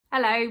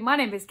Hello, my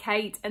name is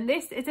Kate and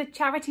this is a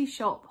charity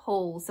shop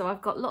haul. So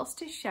I've got lots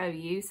to show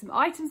you, some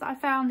items that I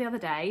found the other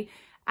day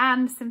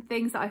and some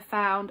things that I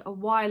found a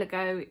while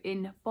ago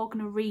in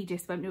Bognor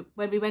Regis when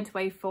we went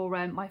away for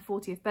my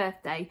 40th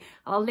birthday.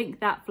 And I'll link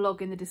that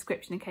vlog in the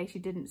description in case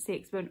you didn't see it,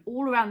 because we went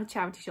all around the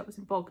charity shops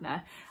in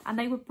Bognor and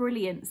they were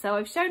brilliant. So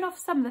I've shown off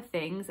some of the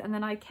things and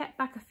then I kept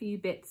back a few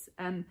bits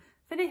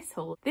for this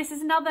haul. This is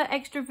another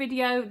extra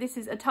video. This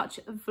is a touch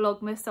of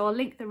Vlogmas, so I'll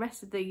link the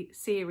rest of the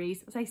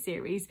series,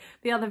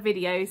 the other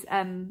videos,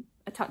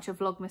 a touch of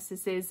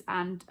Vlogmases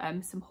and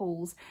some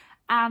hauls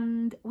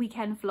and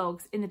weekend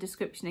vlogs in the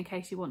description in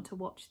case you want to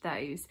watch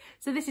those.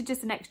 So this is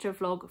just an extra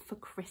vlog for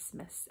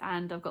Christmas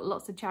and I've got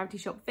lots of charity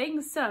shop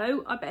things,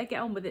 so I better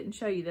get on with it and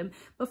show you them.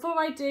 Before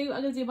I do,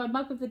 I'm going to do my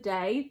mug of the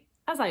day,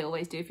 as I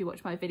always do if you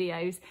watch my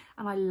videos,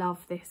 and I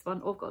love this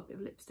one. Oh, I've got a bit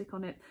of lipstick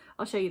on it.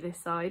 I'll show you this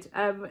side.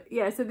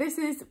 Yeah, so this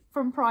is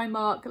from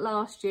Primark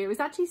last year. It was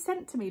actually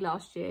sent to me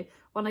last year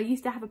when I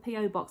used to have a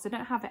PO box. I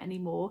don't have it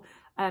anymore,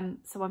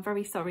 so I'm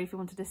very sorry if you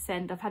wanted to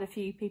send. I've had a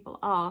few people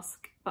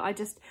ask, but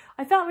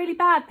I felt really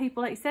bad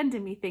people like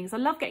sending me things. I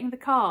love getting the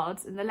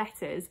cards and the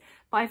letters,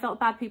 but I felt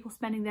bad people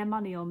spending their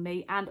money on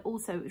me, and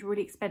also it was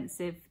really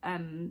expensive,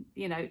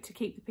 you know, to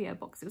keep the PO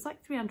box. It was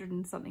like 300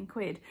 and something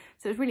quid,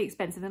 so it was really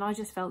expensive, and I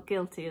just felt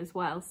guilty as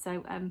well.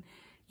 So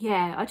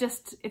yeah,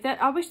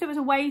 I wish there was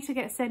a way to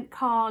get sent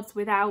cards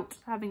without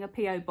having a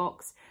PO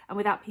box and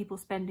without people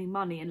spending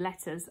money, and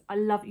letters.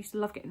 Used to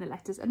love getting the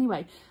letters.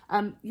 Anyway,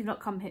 you've not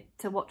come here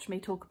to watch me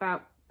talk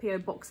about PO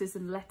boxes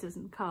and letters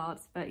and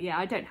cards, but yeah,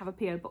 I don't have a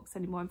PO box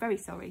anymore. I'm very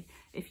sorry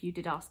if you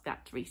did ask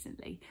that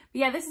recently. But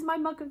yeah, this is my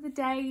mug of the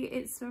day.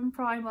 It's from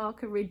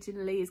Primark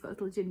originally. It's got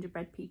little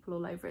gingerbread people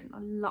all over it.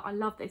 I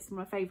love this, one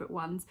of my favourite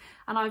ones.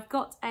 And I've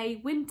got a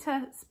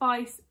winter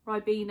spice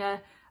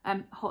Ribena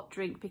hot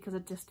drink because I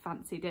just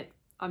fancied it.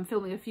 I'm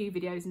filming a few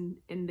videos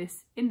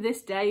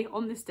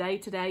on this day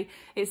today.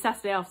 It's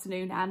Saturday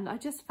afternoon and I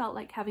just felt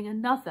like having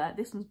another,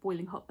 this one's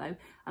boiling hot though,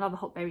 another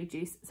hot berry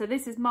juice. So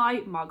this is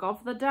my mug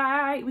of the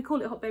day. We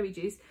call it hot berry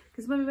juice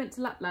because when we went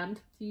to Lapland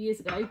a few years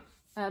ago,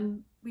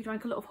 we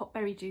drank a lot of hot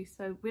berry juice.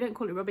 So we don't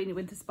call it Ribena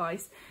winter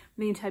spice.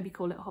 Me and Toby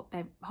call it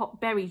hot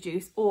berry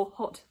juice or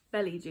hot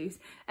belly juice.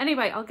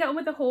 Anyway, I'll get on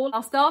with the haul.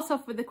 I'll start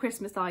off with the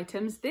Christmas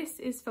items. This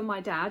is for my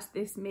dad,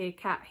 this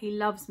meerkat. He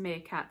loves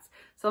meerkats.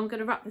 So I'm going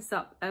to wrap this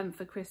up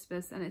for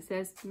Christmas, and it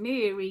says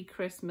Merry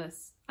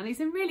Christmas. And he's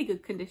in really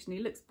good condition.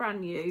 He looks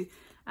brand new.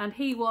 And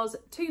he was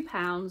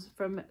 £2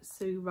 from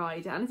Sue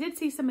Ryder. And I did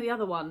see some of the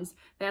other ones.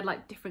 They had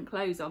like different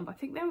clothes on, but I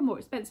think they were more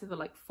expensive, for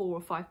like £4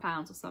 or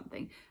 £5 or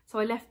something. So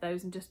I left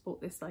those and just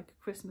bought this like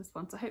a Christmas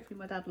one. So hopefully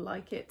my dad will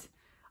like it.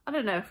 I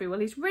don't know if he will.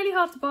 He's really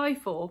hard to buy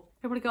for.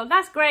 He'll go,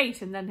 that's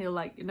great. And then he'll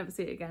like, you'll never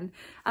see it again.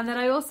 And then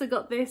I also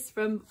got this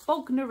from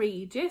Bognor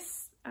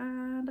Regis.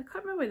 And I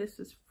can't remember where this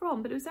was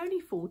from, but it was only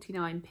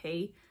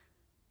 49p.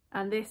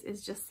 And this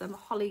is just some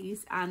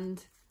hollies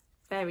and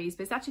berries,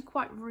 but it's actually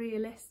quite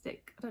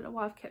realistic. I don't know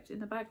why I've kept it in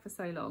the bag for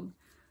so long.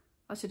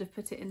 I should have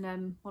put it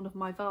in one of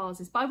my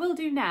vases, but I will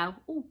do now.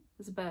 Oh,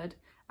 there's a bird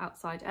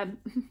outside.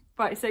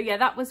 Right, so yeah,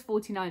 that was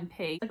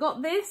 49p. I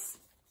got this.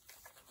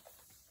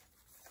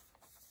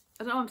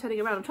 I don't know why I'm turning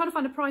around. I'm trying to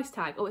find a price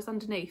tag. Oh, it's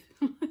underneath.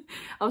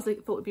 I was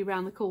like, thought it'd be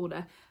around the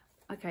corner.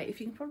 Okay,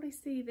 if you can probably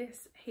see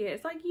this here,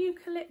 it's like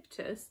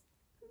eucalyptus.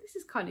 This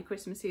is kind of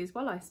Christmassy as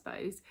well, I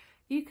suppose.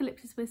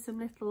 Eucalyptus with some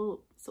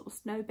little sort of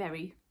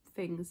snowberry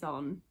things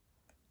on.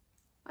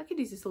 I could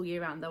use this all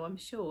year round though, I'm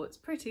sure. It's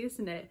pretty,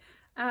 isn't it?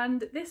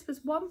 And this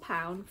was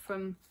 £1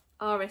 from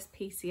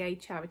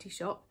RSPCA charity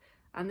shop.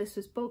 And this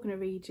was Bognor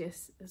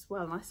Regis as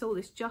well. And I saw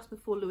this just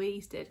before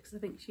Louise did, because I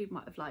think she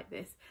might have liked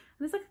this. And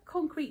there's like a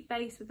concrete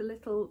base with a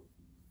little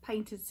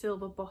painted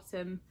silver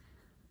bottom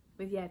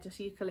with, yeah, just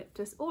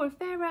eucalyptus. Or if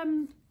they're,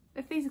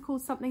 if these are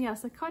called something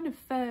else, they're kind of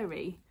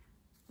furry,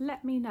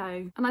 let me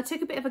know. And I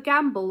took a bit of a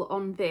gamble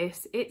on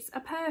this. It's a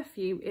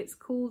perfume. It's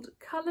called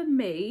Colour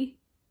Me.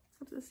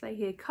 What does it say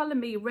here? Colour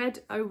Me Red,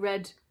 oh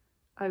red,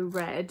 oh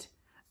red.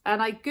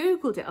 And I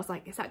googled it. I was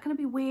like, is that going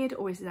to be weird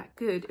or is that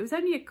good? It was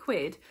only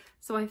 £1,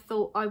 so I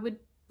thought I would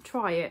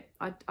try it.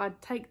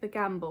 I'd take the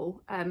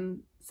gamble.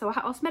 So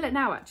I'll smell it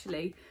now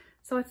actually.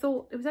 So I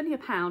thought it was only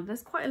 £1.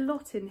 There's quite a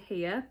lot in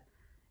here.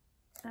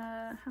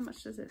 How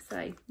much does it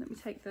say? Let me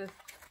take the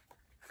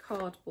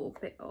cardboard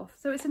bit off.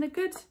 So it's in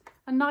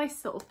a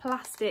nice sort of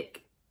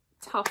plastic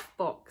tough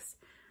box.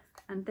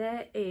 And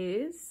there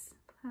is,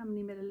 how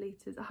many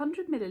millilitres?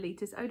 100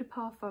 millilitres eau de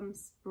parfum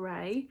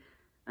spray.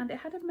 And it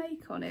had a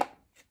make on it.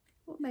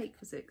 What make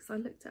was it? Because I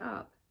looked it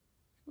up.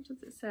 What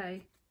does it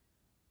say?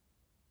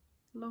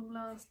 Long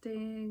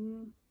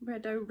lasting,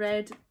 red, oh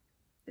red.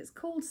 It's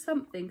called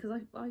something because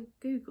I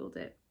googled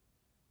it.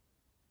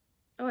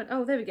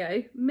 Oh, there we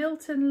go.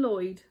 Milton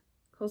Lloyd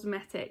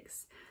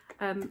Cosmetics.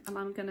 And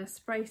I'm going to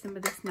spray some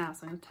of this now.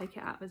 So I'm going to take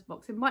it out of this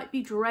box. It might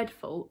be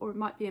dreadful or it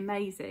might be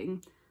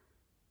amazing.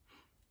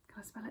 Can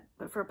I smell it?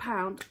 But for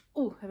 £1.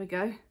 Oh, there we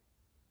go.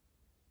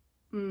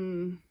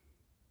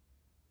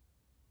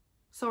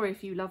 Sorry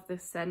if you love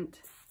this scent.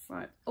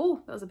 Right.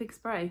 Oh, that was a big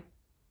spray.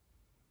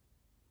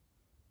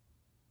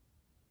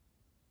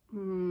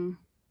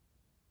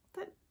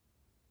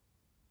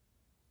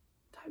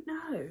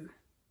 know.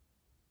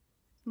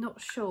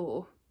 Not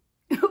sure.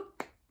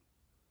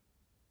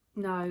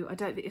 No, I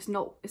don't think it's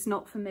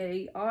not for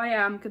me. I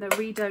am going to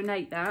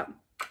redonate that.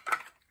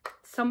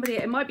 Somebody,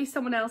 it might be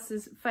someone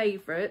else's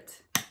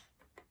favourite.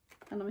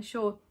 And I'm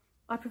sure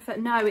I prefer,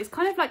 no, it's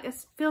kind of like, it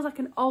feels like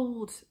an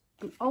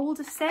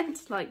older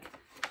scent. Like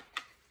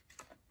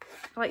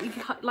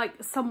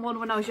someone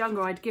when I was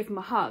younger, I'd give them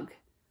a hug.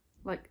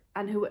 Like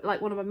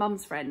one of my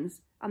mum's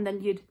friends. And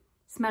then you'd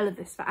smell of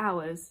this for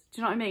hours.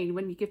 Do you know what I mean?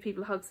 When you give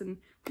people hugs and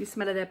you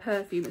smell of their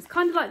perfume. It's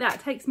kind of like that.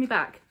 It takes me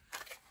back.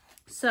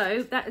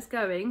 So that is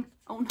going,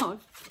 oh no,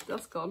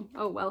 that's gone.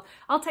 Oh well,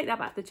 I'll take that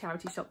back to the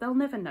charity shop. They'll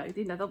never know,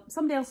 you know,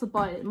 somebody else will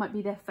buy it. It might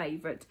be their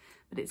favourite,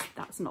 but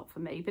that's not for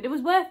me. But it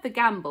was worth the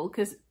gamble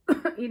because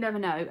you never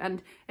know.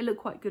 And it looked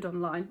quite good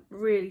online,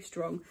 really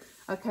strong.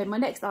 Okay, my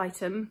next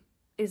item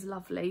is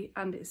lovely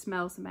and it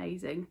smells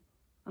amazing.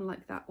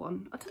 Unlike that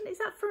one. I don't know, is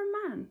that for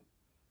a man?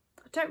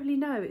 I don't really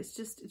know. It's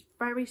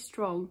very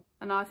strong.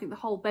 And I think the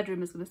whole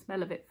bedroom is going to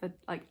smell of it for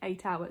like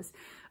 8 hours.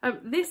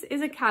 This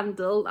is a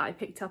candle that I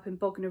picked up in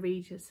Bognor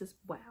Regis as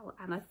well.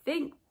 And I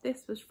think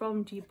this was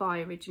from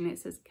Dubai originally. It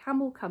says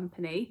Camel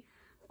Company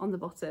on the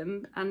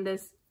bottom. And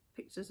there's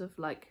pictures of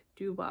like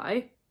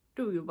Dubai.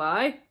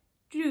 I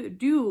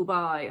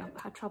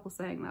had trouble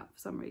saying that for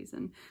some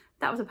reason.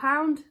 That was £1.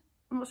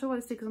 I'm not sure why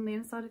the sticker's on the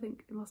inside. I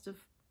think it must have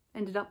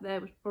ended up there.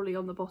 It was probably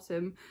on the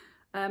bottom.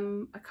 I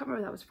can't remember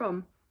where that was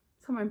from.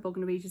 Somewhere in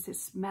Bognor Regis. It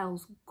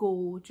smells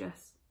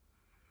gorgeous.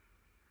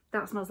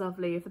 That smells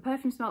lovely. If the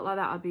perfume smelled like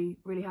that, I'd be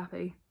really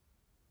happy.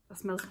 That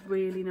smells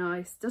really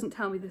nice. Doesn't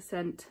tell me the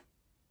scent.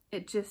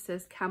 It just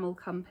says Camel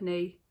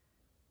Company,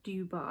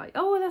 Dubai.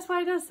 Oh, well, that's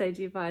why it does say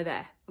Dubai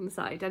there on the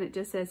side. And it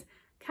just says,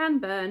 can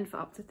burn for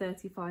up to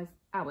 35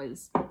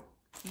 hours.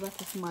 So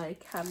that is my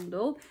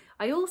candle.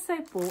 I also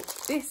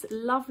bought this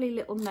lovely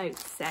little note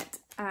set.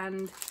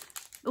 And,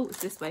 oh,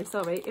 it's this way,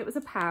 sorry. It was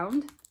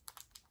 £1,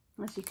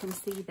 as you can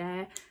see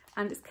there.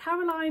 And it's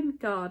Caroline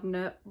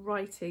Gardner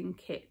Writing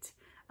Kit.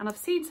 And I've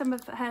seen some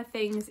of her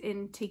things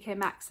in TK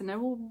Maxx and they're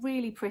all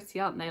really pretty,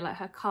 aren't they? Like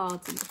her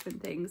cards and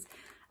different things.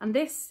 And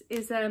this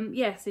is,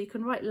 yeah, so you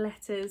can write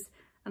letters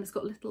and it's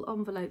got little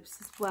envelopes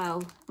as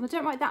well. And I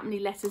don't write that many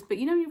letters, but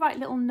you know, you write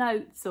little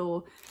notes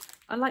or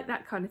I like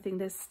that kind of thing.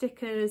 There's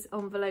stickers,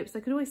 envelopes. I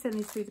could always send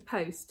these through the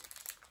post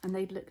and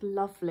they'd look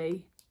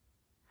lovely.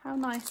 How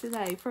nice are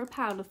they? For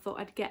 £1, I thought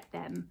I'd get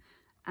them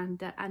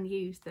and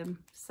use them.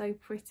 So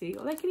pretty.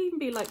 Or they could even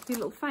be like the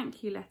little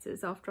thank you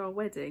letters after our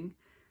wedding.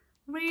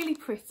 Really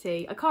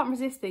pretty. I can't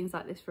resist things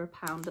like this for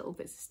 £1, little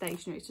bits of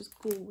stationery. It's just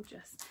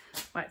gorgeous.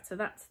 Right, so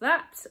that's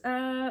that.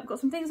 I've got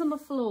some things on the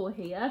floor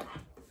here.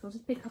 So I'll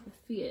just pick up a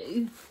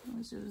few.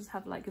 I'll just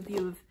have like a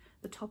view of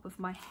the top of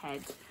my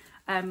head.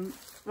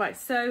 Right,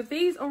 so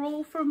these are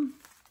all from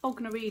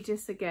Bognor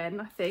Regis again,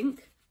 I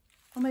think.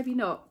 Or maybe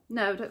not.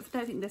 No, I don't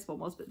think this one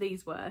was, but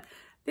these were.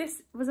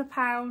 This was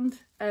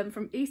 £1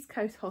 from East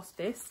Coast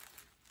Hospice.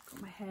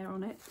 Got my hair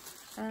on it.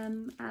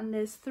 And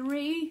there's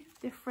 3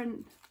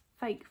 different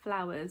fake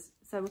flowers.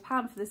 So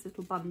 £1 for this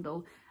little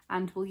bundle.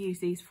 And we'll use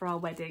these for our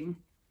wedding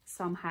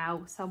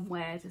somehow,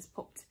 somewhere, just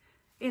popped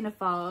in a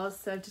vase.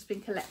 So I've just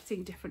been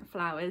collecting different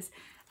flowers.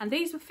 And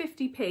these were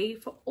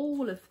 50p for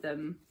all of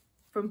them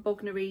from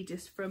Bognor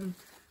Regis, from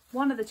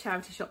one of the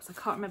charity shops. I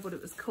can't remember what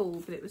it was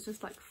called, but it was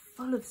just like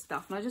full of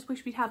stuff. And I just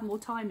wish we'd had more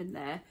time in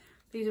there.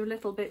 These are a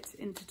little bit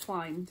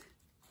intertwined.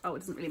 Oh, it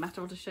doesn't really matter.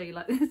 I'll just show you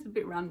like this, a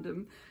bit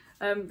random.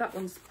 That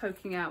one's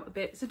poking out a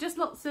bit. So just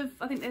lots of,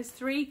 I think there's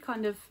 3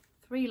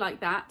 like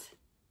that.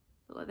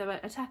 Look like they were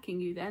attacking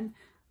you then.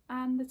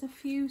 And there's a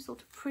few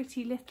sort of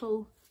pretty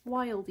little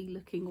wildy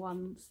looking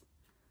ones.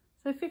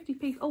 So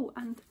 50p. Oh,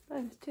 and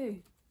those too.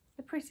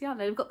 They're pretty, aren't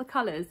they? They've got the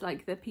colours,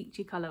 like the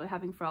peachy colour we're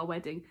having for our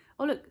wedding.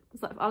 Oh look,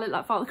 it's like, I look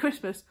like Father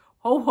Christmas.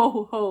 Ho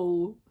ho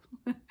ho.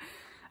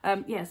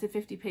 Yeah, so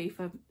 50p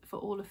for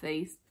all of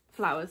these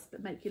flowers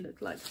that make you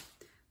look like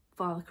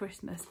Father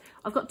Christmas.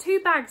 I've got 2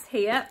 bags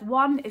here.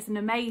 One is an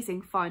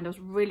amazing find. I was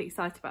really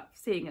excited about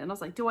seeing it and I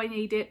was like, do I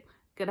need it?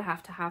 Gonna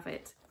have to have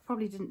it.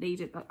 Probably didn't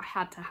need it, but I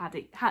had to have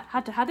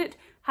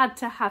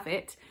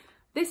it.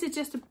 This is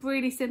just a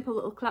really simple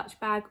little clutch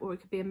bag, or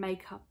it could be a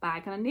makeup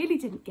bag. And I nearly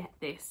didn't get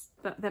this,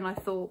 but then I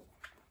thought,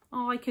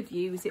 oh, I could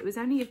use it. It was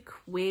only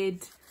 £1.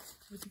 It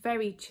was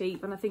very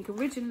cheap. And I think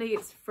originally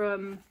it's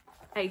from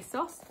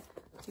ASOS.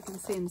 You can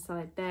see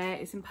inside there.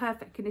 It's in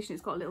perfect condition.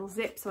 It's got a little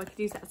zip, so I could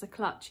use that as a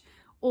clutch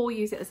or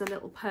use it as a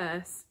little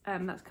purse.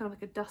 That's kind of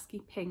like a dusky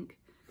pink.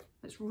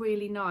 It's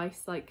really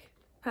nice, like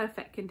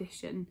perfect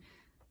condition.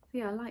 So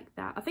yeah, I like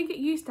that. I think it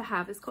used to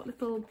have, it's got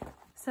little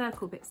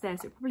circle bits there,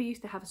 so it probably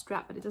used to have a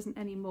strap, but it doesn't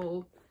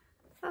anymore.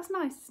 That's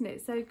nice, isn't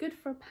it? So good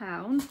for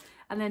 £1.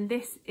 And then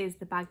this is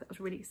the bag that I was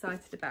really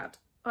excited about.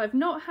 I've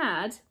not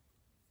had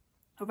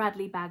a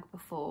Radley bag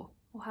before,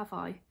 or have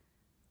I?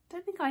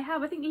 Don't think I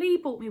have. I think Lee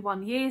bought me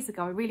one years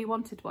ago. I really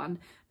wanted one,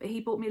 but he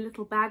bought me a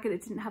little bag and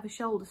it didn't have a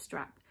shoulder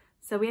strap.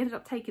 So we ended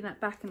up taking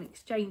that back and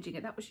exchanging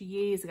it. That was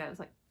years ago. It was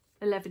like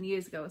 11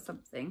 years ago or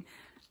something.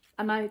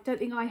 and I don't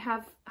think I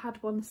have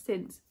had one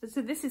since.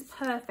 So this is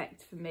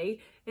perfect for me.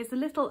 It's a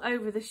little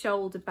over the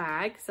shoulder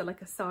bag, so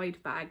like a side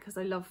bag, because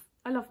I love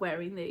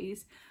wearing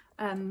these.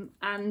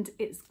 And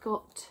it's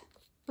got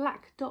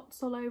black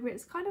dots all over it.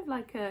 It's kind of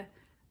like a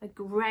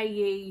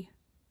greyy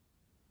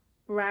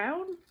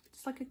brown.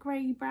 It's like a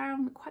grey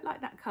brown. I quite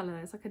like that colour.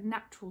 It's like a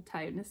natural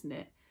tone, isn't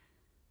it?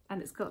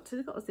 And it's got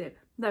a zip.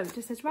 No, it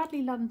just says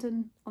Radley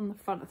London on the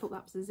front. I thought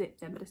that was a zip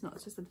then, but it's not.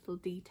 It's just a little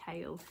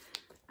detail.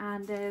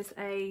 And there's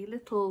a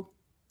little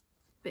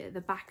bit at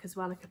the back as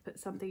well. I could put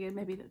something in.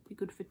 Maybe that'd be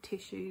good for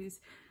tissues.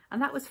 And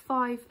that was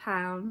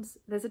 £5.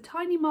 There's a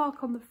tiny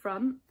mark on the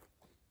front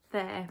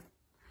there.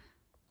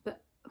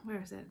 But where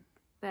is it?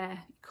 There.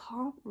 You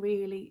can't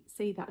really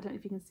see that. I don't know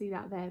if you can see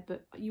that there,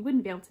 but you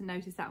wouldn't be able to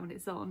notice that when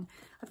it's on.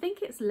 I think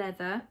it's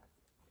leather.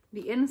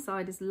 The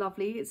inside is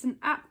lovely. It's an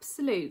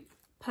absolute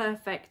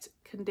perfect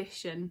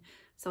condition,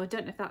 so I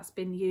don't know if that's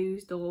been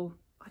used or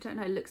I don't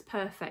know. It looks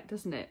perfect,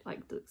 doesn't it?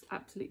 Like, looks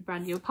absolutely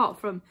brand new, apart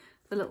from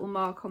the little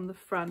mark on the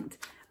front.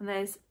 And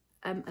there's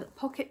a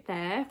pocket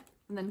there,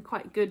 and then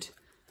quite good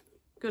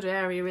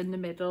area in the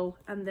middle,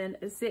 and then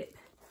a zip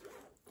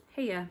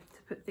here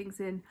to put things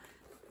in.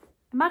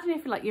 Imagine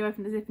if like you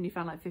opened the zip and you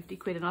found like 50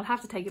 quid, and I'd have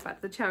to take it back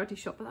to the charity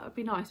shop, but that would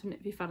be nice, wouldn't it,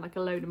 if you found like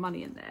a load of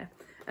money in there.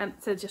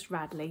 So just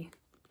Radley.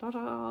 I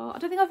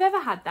don't think I've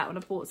ever had that when I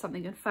bought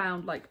something and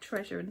found like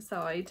treasure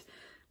inside.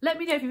 Let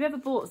me know if you've ever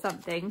bought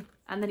something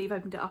and then you've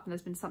opened it up and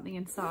there's been something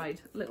inside.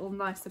 A little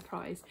nice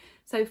surprise.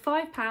 So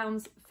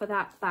 £5 for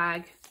that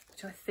bag,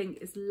 which I think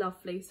is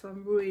lovely. So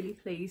I'm really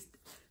pleased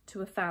to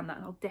have found that,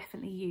 and I'll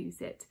definitely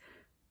use it.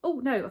 Oh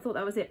no, I thought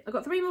that was it. I've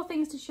got 3 more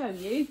things to show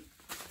you.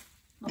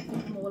 I'll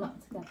put them all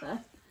up together.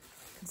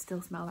 I can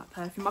still smell that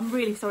perfume. I'm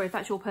really sorry if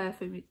that's your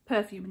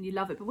perfume and you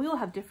love it, but we all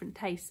have different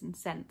tastes and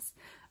scents.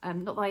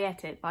 Not that I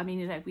ate it, but I mean,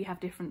 you know, we have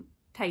different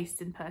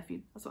tastes in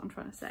perfume. That's what I'm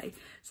trying to say.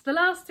 So the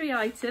last 3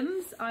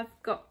 items I've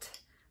got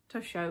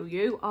to show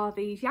you are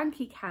these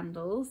Yankee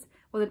candles.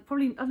 Well, they're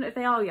probably, I don't know if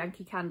they are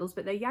Yankee candles,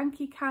 but they're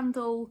Yankee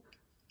Candle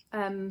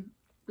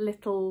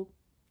little,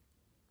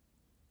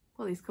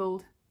 what are these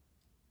called?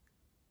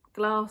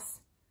 Glass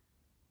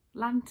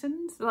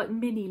lanterns, like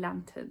mini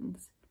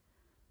lanterns.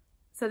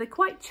 So they're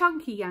quite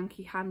chunky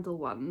Yankee Candle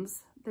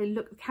ones.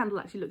 The candle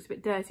actually looks a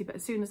bit dirty, but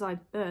as soon as I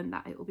burn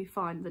that, it will be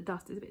fine. The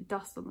dust, there's a bit of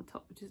dust on the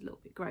top, which is a little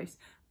bit gross.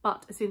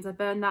 But as soon as I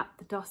burn that,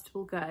 the dust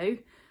will go.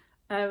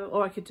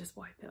 Or I could just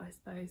wipe it, I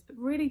suppose. But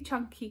really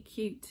chunky,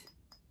 cute,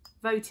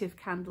 votive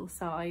candle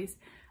size.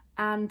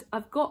 And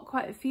I've got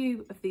quite a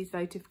few of these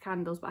votive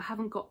candles, but I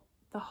haven't got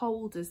the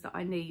holders that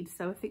I need.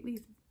 So I think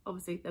these,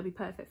 obviously, they'll be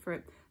perfect for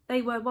it.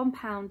 They were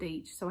 £1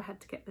 each, so I had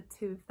to get the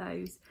 2 of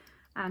those.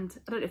 And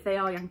I don't know if they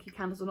are Yankee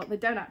candles or not. They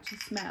don't actually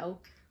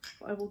smell.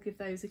 But I will give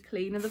those a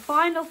clean. And the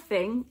final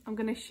thing I'm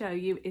going to show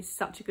you is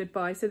such a good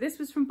buy. So this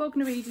was from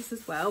Bognor Regis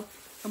as well.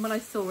 And when I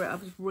saw it, I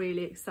was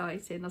really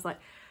excited. I was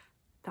like,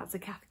 that's a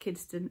Cath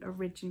Kidston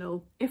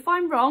original. If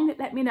I'm wrong,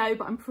 let me know.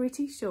 But I'm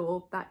pretty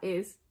sure that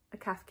is a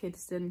Cath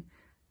Kidston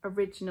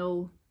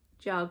original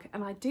jug.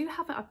 And I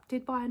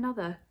did buy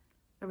another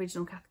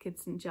original Cath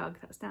Kidston jug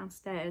that's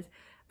downstairs.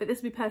 But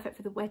this would be perfect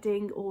for the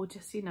wedding or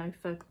just, you know,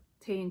 for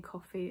tea and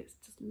coffee. It's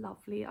just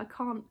lovely.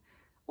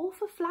 Or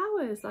for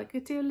flowers, like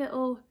could do a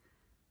little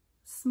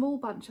small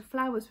bunch of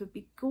flowers would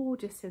be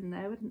gorgeous in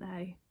there, wouldn't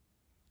they?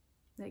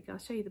 There you go, I'll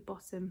show you the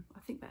bottom. I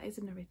think that is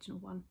an original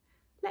one.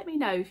 Let me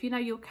know if you know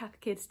your Cath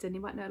Kidston. You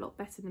might know a lot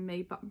better than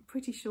me, but I'm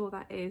pretty sure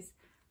that is.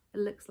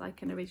 It looks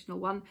like an original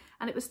one.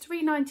 And it was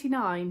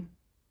 £3.99,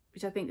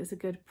 which I think is a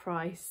good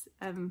price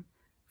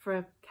for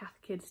a Cath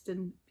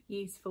Kidston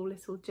useful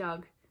little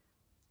jug.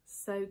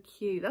 So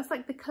cute. That's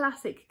like the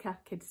classic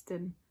Cath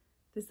Kidston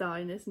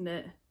design, isn't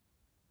it?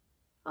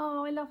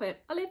 Oh, I love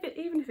it. I love it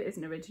even if it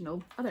isn't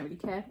original. I don't really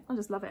care. I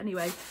just love it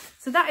anyway.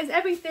 So that is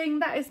everything.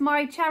 That is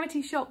my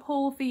charity shop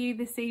haul for you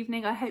this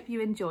evening. I hope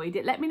you enjoyed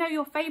it. Let me know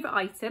your favourite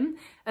item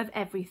of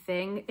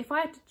everything. If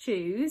I had to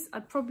choose,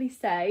 I'd probably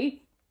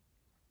say...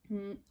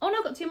 oh no,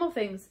 I've got 2 more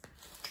things.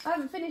 I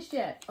haven't finished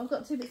yet. I've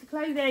got 2 bits of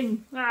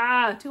clothing. 2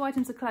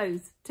 items of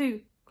clothes.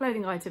 2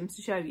 clothing items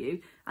to show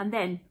you. And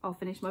then I'll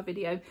finish my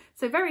video.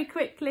 So very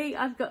quickly,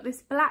 I've got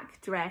this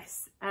black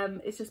dress.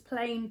 It's just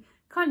plain...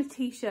 kind of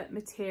t-shirt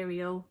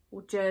material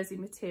or jersey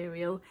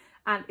material,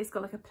 and it's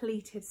got like a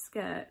pleated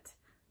skirt,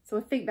 so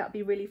I think that'd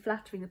be really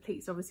flattering. The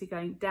pleats obviously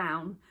going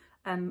down,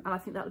 and I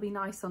think that'll be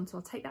nice on, so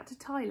I'll take that to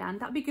Thailand.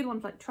 That'd be a good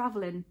one for like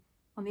traveling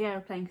on the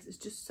aeroplane because it's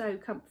just so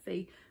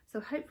comfy, so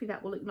hopefully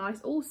that will look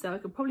nice. Also I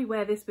could probably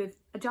wear this with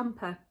a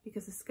jumper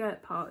because the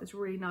skirt part is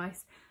really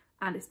nice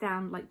and it's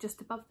down like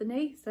just above the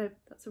knee, so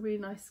that's a really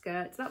nice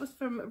skirt. So that was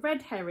from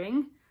Red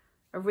Herring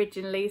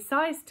originally,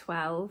 size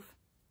 12.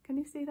 Can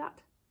you see that?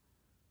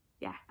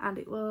 Yeah, and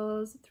it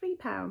was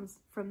 £3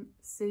 from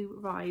Sue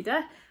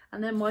Ryder.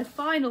 And then my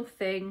final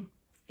thing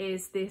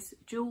is this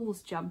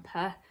Joules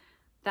jumper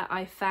that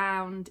I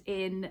found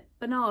in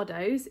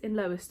Bernardo's in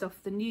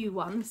Lowestoft, the new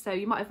one. So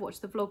you might have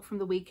watched the vlog from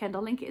the weekend.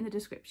 I'll link it in the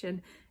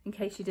description in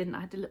case you didn't.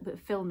 I had a little bit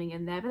of filming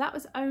in there, but that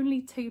was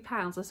only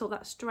 £2. I saw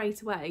that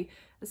straight away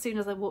as soon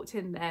as I walked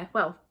in there.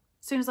 Well,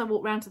 As soon as I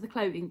walked round to the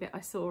clothing bit,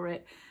 I saw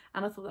it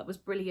and I thought that was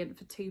brilliant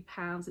for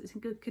 £2. It's in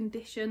good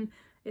condition.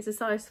 It's a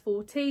size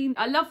 14.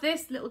 I love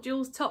this little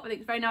Joules top. I think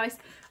it's very nice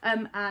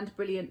and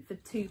brilliant for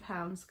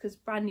 £2, because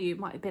brand new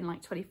might have been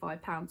like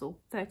 £25 or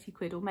 30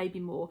 quid or maybe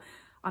more.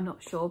 I'm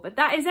not sure, but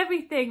that is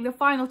everything. The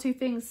final two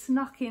things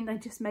snuck in. They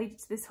just made it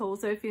to this haul.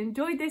 So if you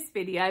enjoyed this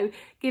video,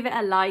 give it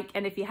a like.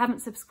 And if you haven't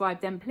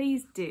subscribed, then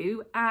please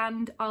do.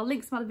 And I'll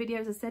link some other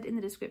videos, as I said, in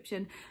the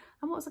description.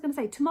 And what was I going to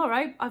say?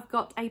 Tomorrow, I've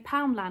got a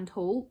Poundland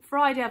haul.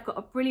 Friday, I've got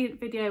a brilliant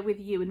video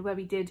with you and where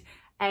we did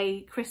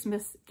a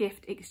Christmas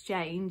gift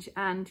exchange.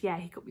 And yeah,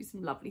 he got me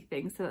some lovely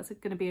things. So that's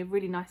going to be a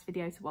really nice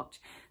video to watch.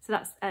 So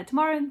that's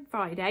tomorrow and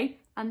Friday.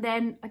 And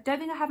then I don't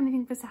think I have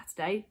anything for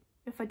Saturday.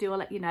 If I do, I'll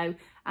let you know.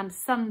 And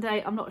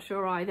Sunday, I'm not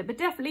sure either, but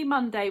definitely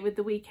Monday with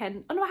the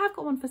weekend. Oh no, I have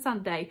got one for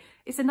Sunday.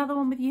 It's another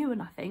one with you,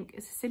 and I think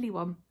it's a silly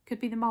one. Could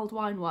be the mulled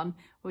wine one,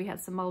 where we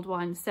had some mulled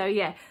wine. So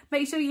yeah,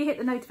 make sure you hit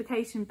the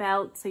notification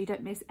bell so you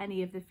don't miss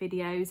any of the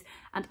videos.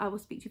 And I will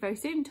speak to you very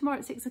soon, tomorrow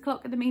at 6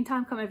 o'clock. In the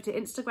meantime, come over to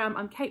Instagram.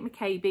 I'm Kate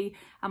McCabe,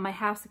 and my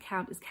house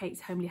account is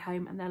Kate's Homely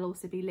Home, and they'll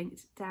also be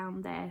linked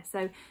down there.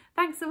 So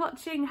thanks for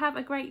watching. Have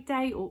a great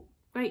day, or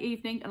great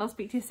evening, and I'll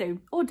speak to you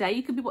soon. Or day,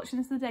 you could be watching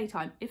this in the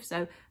daytime. If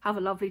so, have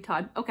a lovely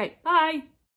time. Okay, bye.